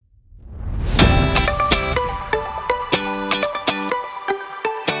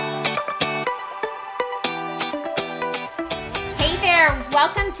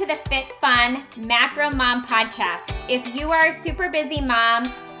to the Fit Fun Macro Mom Podcast. If you are a super busy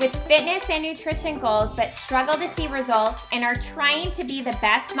mom with fitness and nutrition goals but struggle to see results and are trying to be the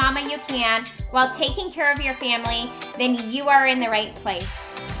best mama you can while taking care of your family, then you are in the right place.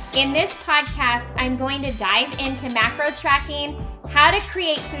 In this podcast, I'm going to dive into macro tracking, how to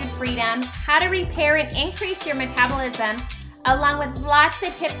create food freedom, how to repair and increase your metabolism, along with lots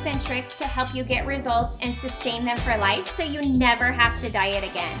of tips and tricks to help you get results and sustain them for life so you never have to diet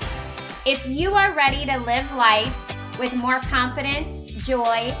again. If you are ready to live life with more confidence,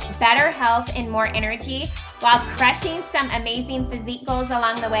 joy, better health, and more energy while crushing some amazing physique goals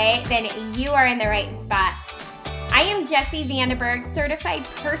along the way, then you are in the right spot. I am Jessie Vandenberg, certified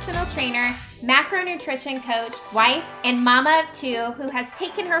personal trainer, macronutrition coach, wife, and mama of two who has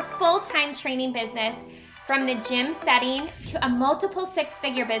taken her full-time training business from the gym setting to a multiple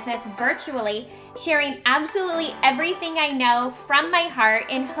six-figure business virtually, sharing absolutely everything I know from my heart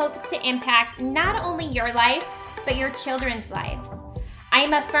in hopes to impact not only your life, but your children's lives. I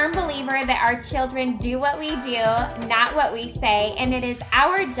am a firm believer that our children do what we do, not what we say, and it is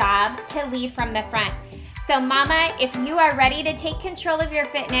our job to lead from the front. So mama, if you are ready to take control of your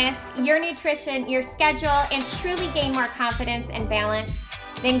fitness, your nutrition, your schedule, and truly gain more confidence and balance,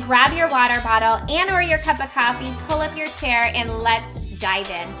 then grab your water bottle and or your cup of coffee, pull up your chair, and let's dive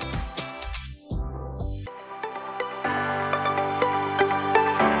in.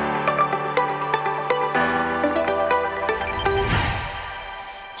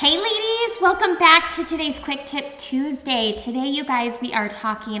 Hey ladies, welcome back to today's Quick Tip Tuesday. Today, you guys, we are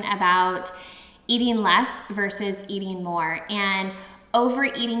talking about eating less versus eating more, and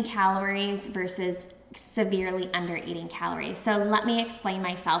overeating calories versus severely under eating calories. So let me explain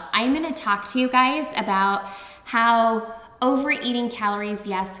myself. I'm going to talk to you guys about how overeating calories,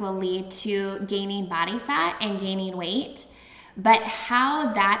 yes, will lead to gaining body fat and gaining weight, but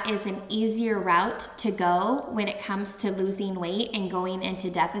how that is an easier route to go when it comes to losing weight and going into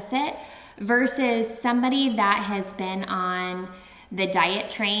deficit versus somebody that has been on the diet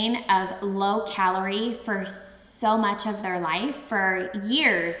train of low calorie for so much of their life, for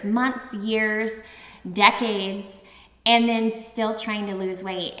years, months, years, decades, and then still trying to lose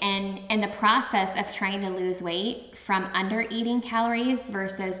weight. And in the process of trying to lose weight from under eating calories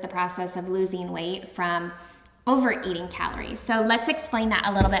versus the process of losing weight from overeating calories. So let's explain that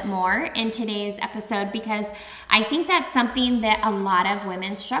a little bit more in today's episode, because I think that's something that a lot of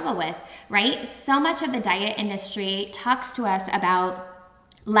women struggle with, right? So much of the diet industry talks to us about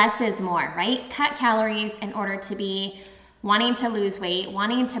less is more, right? Cut calories in order to be wanting to lose weight,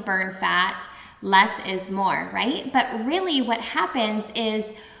 wanting to burn fat. Less is more, right? But really what happens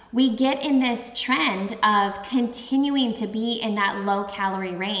is we get in this trend of continuing to be in that low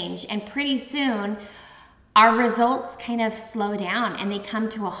calorie range, and pretty soon our results kind of slow down and they come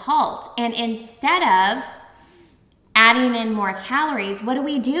to a halt. And instead of adding in more calories, what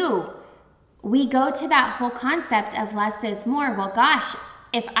do? We go to that whole concept of less is more. Well, gosh,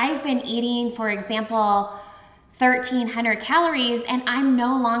 if I've been eating, for example, 1,300 calories and I'm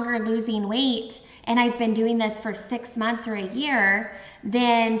no longer losing weight and I've been doing this for 6 months or a year,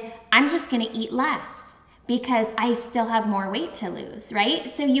 then I'm just going to eat less because I still have more weight to lose, right?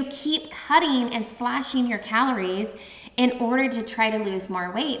 So you keep cutting and slashing your calories in order to try to lose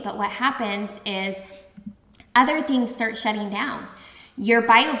more weight. But what happens is other things start shutting down. Your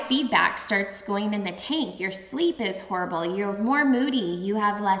biofeedback starts going in the tank. Your sleep is horrible. You're more moody. You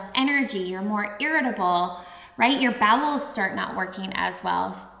have less energy. You're more irritable, right? Your bowels start not working as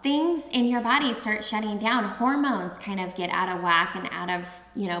well. Things in your body start shutting down. Hormones kind of get out of whack and out of,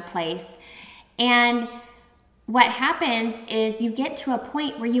 place. And what happens is you get to a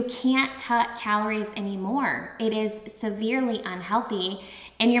point where you can't cut calories anymore. It is severely unhealthy,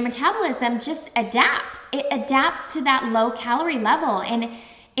 and your metabolism just adapts. It adapts to that low calorie level. And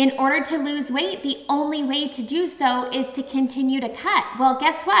in order to lose weight, the only way to do so is to continue to cut. Well,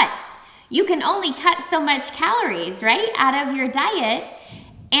 guess what? You can only cut so much calories, right, out of your diet,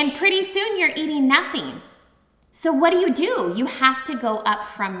 and pretty soon you're eating nothing. So what do? You have to go up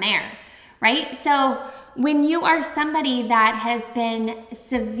from there, right? So when you are somebody that has been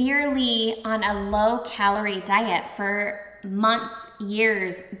severely on a low calorie diet for months,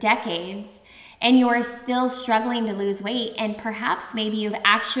 years, decades, and you are still struggling to lose weight, and perhaps maybe you've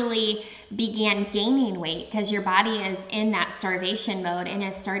actually began gaining weight because your body is in that starvation mode and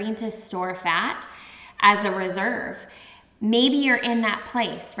is starting to store fat as a reserve. Maybe you're in that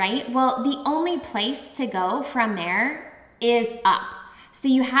place, right? Well, the only place to go from there is up. So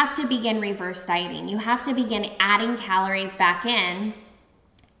you have to begin reverse dieting. You have to begin adding calories back in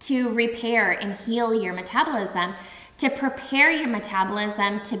to repair and heal your metabolism to prepare your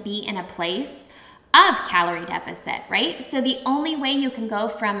metabolism to be in a place of calorie deficit, right? So the only way you can go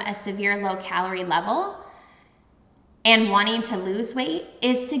from a severe low calorie level and wanting to lose weight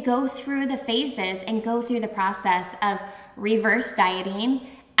is to go through the phases and go through the process of reverse dieting,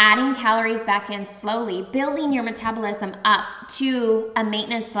 adding calories back in slowly, building your metabolism up to a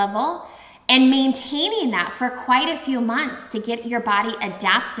maintenance level, and maintaining that for quite a few months to get your body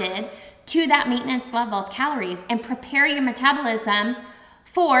adapted to that maintenance level of calories and prepare your metabolism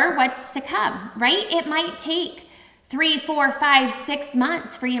for what's to come, right? It might take 3, 4, 5, 6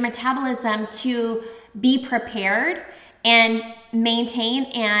 months for your metabolism to be prepared and maintain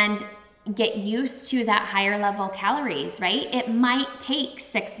and get used to that higher level calories, right? It might take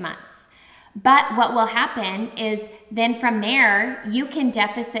 6 months. But what will happen is then from there, you can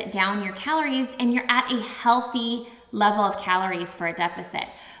deficit down your calories and you're at a healthy level of calories for a deficit.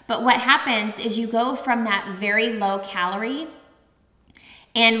 But what happens is you go from that very low calorie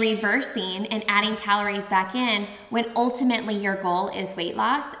and reversing and adding calories back in when ultimately your goal is weight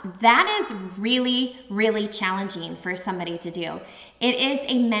loss. That is really, really challenging for somebody to do. It is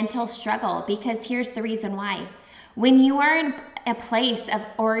a mental struggle because here's the reason why. When you are in a place of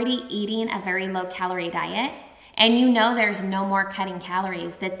already eating a very low calorie diet and you know there's no more cutting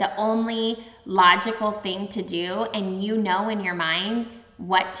calories, that the only logical thing to do, and you know in your mind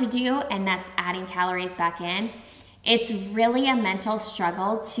what to do, and that's adding calories back in, it's really a mental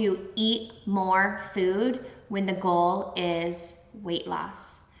struggle to eat more food when the goal is weight loss,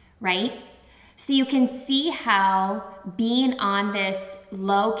 right? So you can see how being on this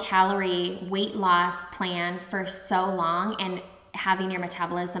low calorie weight loss plan for so long and having your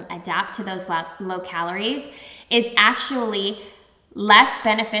metabolism adapt to those low calories is actually less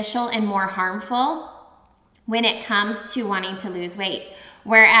beneficial and more harmful when it comes to wanting to lose weight.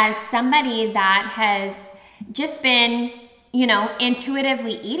 Whereas somebody that has just been,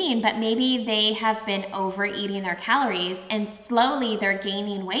 intuitively eating, but maybe they have been overeating their calories and slowly they're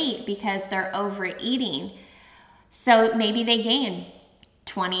gaining weight because they're overeating. So maybe they gain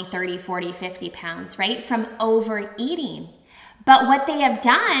 20, 30, 40, 50 pounds, right? From overeating. But what they have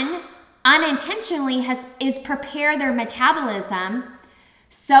done unintentionally is prepare their metabolism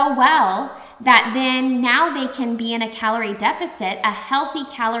so well that then now they can be in a calorie deficit, a healthy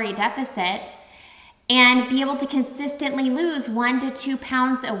calorie deficit, and be able to consistently lose 1 to 2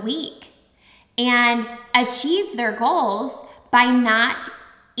 pounds a week and achieve their goals by not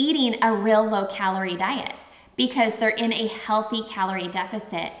eating a real low calorie diet because they're in a healthy calorie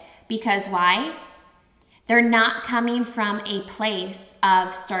deficit. Because why? They're not coming from a place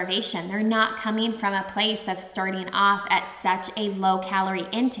of starvation. They're not coming from a place of starting off at such a low calorie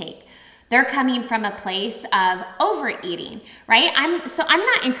intake. They're coming from a place of overeating, right? I'm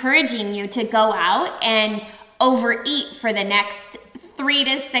not encouraging you to go out and overeat for the next 3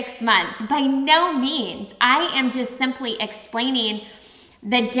 to 6 months. By no means. I am just simply explaining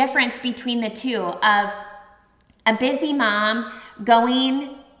the difference between the two of a busy mom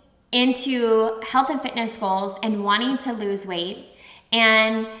going into health and fitness goals and wanting to lose weight,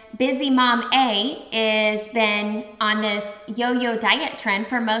 and busy mom A has been on this yo-yo diet trend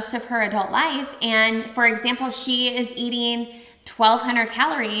for most of her adult life. And for example, she is eating 1,200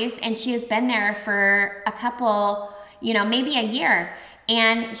 calories and she has been there for a couple, maybe a year,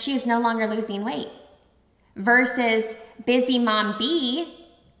 and she is no longer losing weight. Versus busy mom B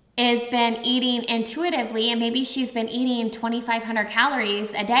has been eating intuitively and maybe she's been eating 2,500 calories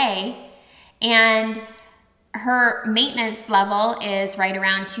a day and her maintenance level is right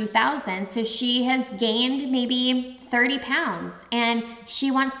around 2,000. So she has gained maybe 30 pounds and she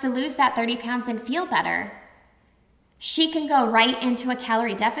wants to lose that 30 pounds and feel better. She can go right into a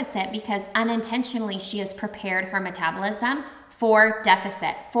calorie deficit because unintentionally she has prepared her metabolism for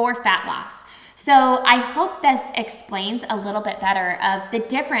deficit, for fat loss. So I hope this explains a little bit better of the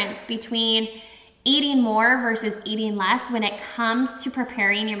difference between eating more versus eating less when it comes to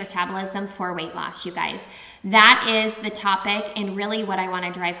preparing your metabolism for weight loss, you guys. That is the topic, and really what I want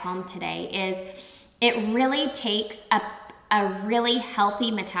to drive home today is it really takes a really healthy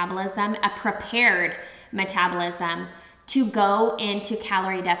metabolism, a prepared metabolism to go into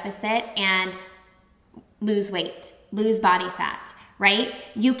calorie deficit and lose weight, lose body fat, right?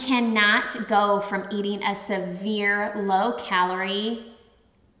 You cannot go from eating a severe low calorie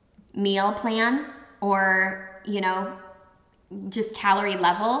meal plan or, just calorie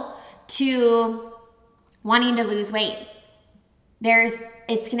level to wanting to lose weight.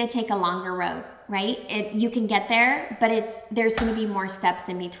 It's going to take a longer road, right? You can get there, but there's going to be more steps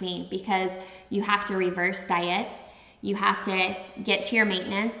in between because you have to reverse diet. You have to get to your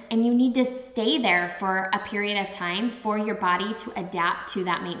maintenance, and you need to stay there for a period of time for your body to adapt to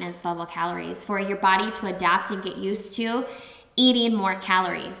that maintenance level calories, for your body to adapt and get used to eating more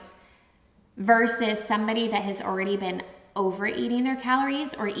calories versus somebody that has already been overeating their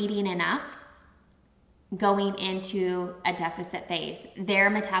calories or eating enough going into a deficit phase. Their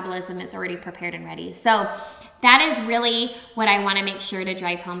metabolism is already prepared and ready. So that is really what I want to make sure to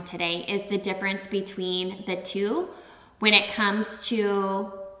drive home today, is the difference between the two when it comes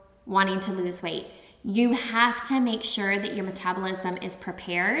to wanting to lose weight. You have to make sure that your metabolism is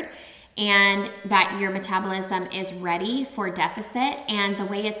prepared and that your metabolism is ready for deficit. And the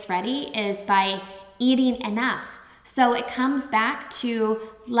way it's ready is by eating enough. So it comes back to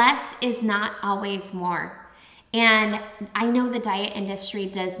less is not always more. And I know the diet industry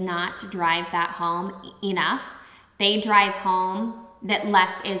does not drive that home enough. They drive home that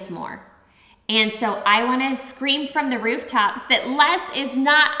less is more. And so I want to scream from the rooftops that less is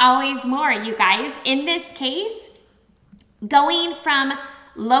not always more, you guys. In this case, going from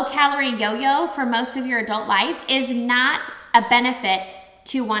low calorie yo-yo for most of your adult life is not a benefit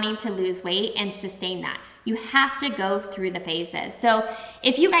to wanting to lose weight and sustain that. You have to go through the phases. So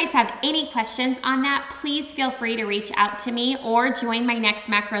if you guys have any questions on that, please feel free to reach out to me or join my next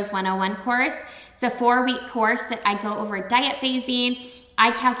Macros 101 course. It's a 4-week course that I go over diet phasing.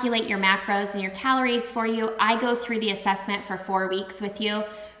 I calculate your macros and your calories for you. I go through the assessment for 4 weeks with you,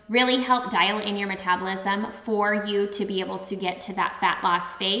 really help dial in your metabolism for you to be able to get to that fat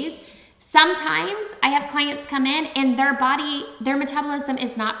loss phase. Sometimes I have clients come in and their metabolism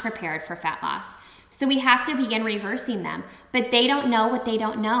is not prepared for fat loss. So we have to begin reversing them, but they don't know what they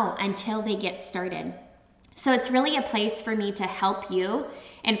don't know until they get started. So it's really a place for me to help you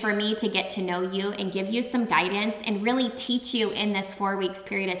and for me to get to know you and give you some guidance and really teach you in this 4 weeks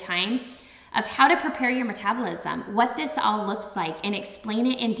period of time of how to prepare your metabolism, what this all looks like, and explain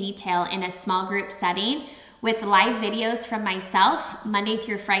it in detail in a small group setting with live videos from myself Monday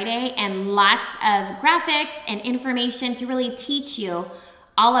through Friday and lots of graphics and information to really teach you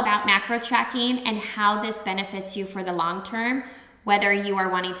all about macro tracking and how this benefits you for the long term, whether you are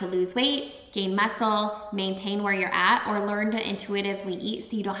wanting to lose weight, gain muscle, maintain where you're at, or learn to intuitively eat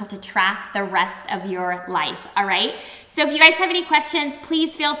so you don't have to track the rest of your life, all right? So if you guys have any questions,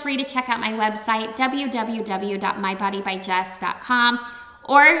 please feel free to check out my website, www.mybodybijess.com,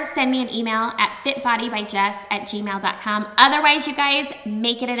 or send me an email at fitbodybijess@gmail.com. Otherwise, you guys,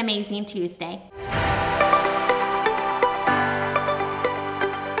 make it an amazing Tuesday.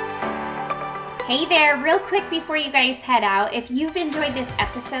 Hey there, real quick before you guys head out, if you've enjoyed this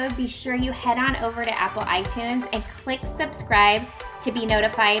episode, be sure you head on over to Apple iTunes and click subscribe to be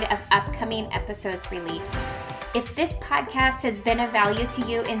notified of upcoming episodes released. If this podcast has been of value to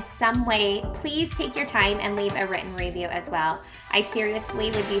you in some way, please take your time and leave a written review as well. I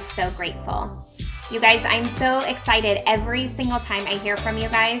seriously would be so grateful. You guys, I'm so excited every single time I hear from you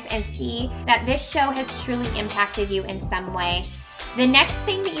guys and see that this show has truly impacted you in some way. The next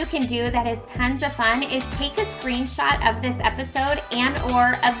thing that you can do that is tons of fun is take a screenshot of this episode and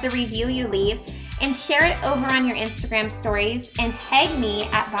or of the review you leave and share it over on your Instagram stories and tag me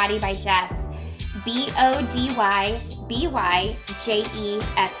at Body by Jess, BODYBYJESS.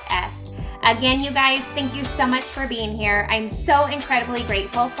 Again, you guys, thank you so much for being here. I'm so incredibly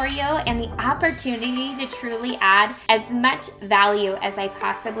grateful for you and the opportunity to truly add as much value as I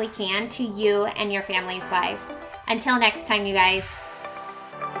possibly can to you and your family's lives. Until next time, you guys.